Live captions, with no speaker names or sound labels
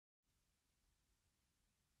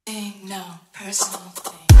No, personal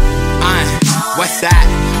thing. What's that?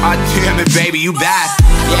 Oh damn it, baby, you bad.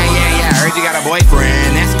 Yeah, heard you got a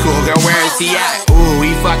boyfriend. That's cool, girl, where is he at? Ooh,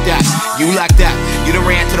 he fucked up, you lucked up. You done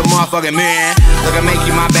ran to the motherfucking man. Look, I make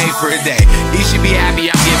you my babe for a day. You should be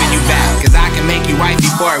happy I'm giving you back, cause I can make you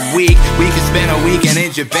wifey for a week. We can spend a weekend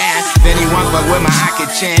in Japan. If anyone fuck with my Aki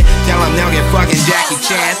Chan, tell them they'll get fucking Jackie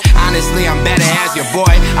Chan. Honestly, I'm better as your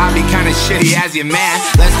boy, I'll be kinda shitty as your man.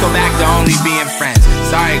 Let's go back to only being friends.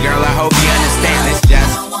 Sorry girl, I hope you understand. It's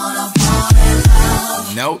just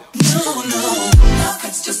nope.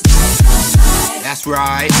 That's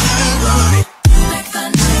right.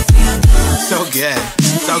 So good,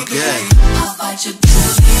 so good.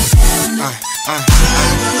 No.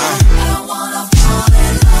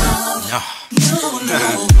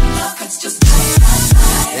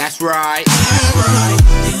 That's right.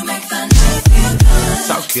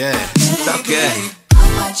 So good, so good.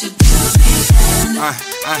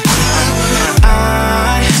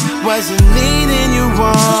 I wasn't leading you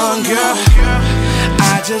on, girl.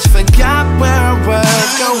 I just forgot where I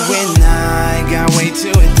was going. I got way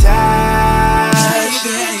too attached.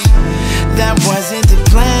 That wasn't the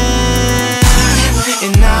plan.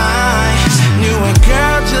 And I knew a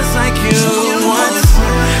girl just like you once.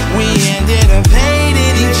 We ended up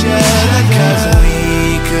hating each other cause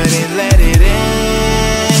we couldn't let it end.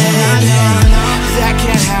 That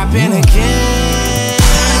can't happen again,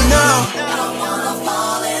 no. I don't wanna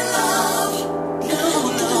fall in love. No,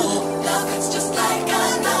 love is just like a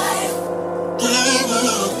knife.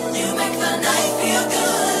 You make the knife feel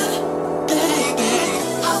good.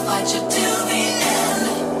 I'll fight you till the end.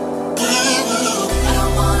 I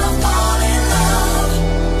don't wanna fall in love.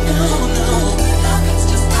 No, love is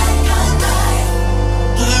just like a knife.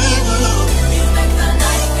 You make the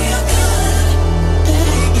knife feel good.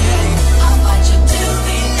 I'll fight you till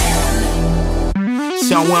the end.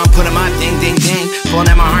 Someone putting my ding,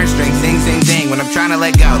 pulling at my heartstrings, zing. When I'm trying to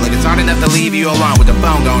let go, like it's hard enough to leave you alone with the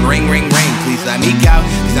phone going ring. Please let me go,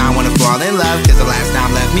 cause I don't wanna fall in love. Cause the last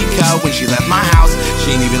time left me cold when she left my house.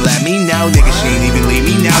 She ain't even let me know, nigga, she ain't even leave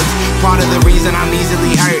me notes. Part of the reason I'm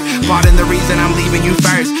easily hurt, part of the reason I'm leaving you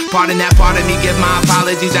first. Pardon that part of me, give my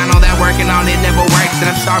apologies. I know that working on it never works, and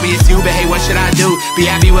I'm sorry it's you, but hey, what should I do? Be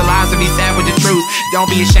happy with lies and be sad with the truth. Don't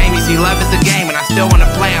be ashamed, you see love is a game, and I still wanna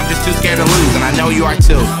play, I'm just too scared to lose. And I know you are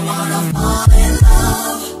too.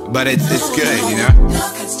 But it's good, you know?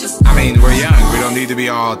 I mean, we're young, we don't need to be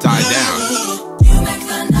all tied down.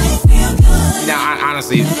 You know,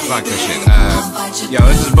 honestly, fuck this shit. Yo,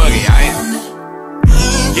 this is Boogie, alright?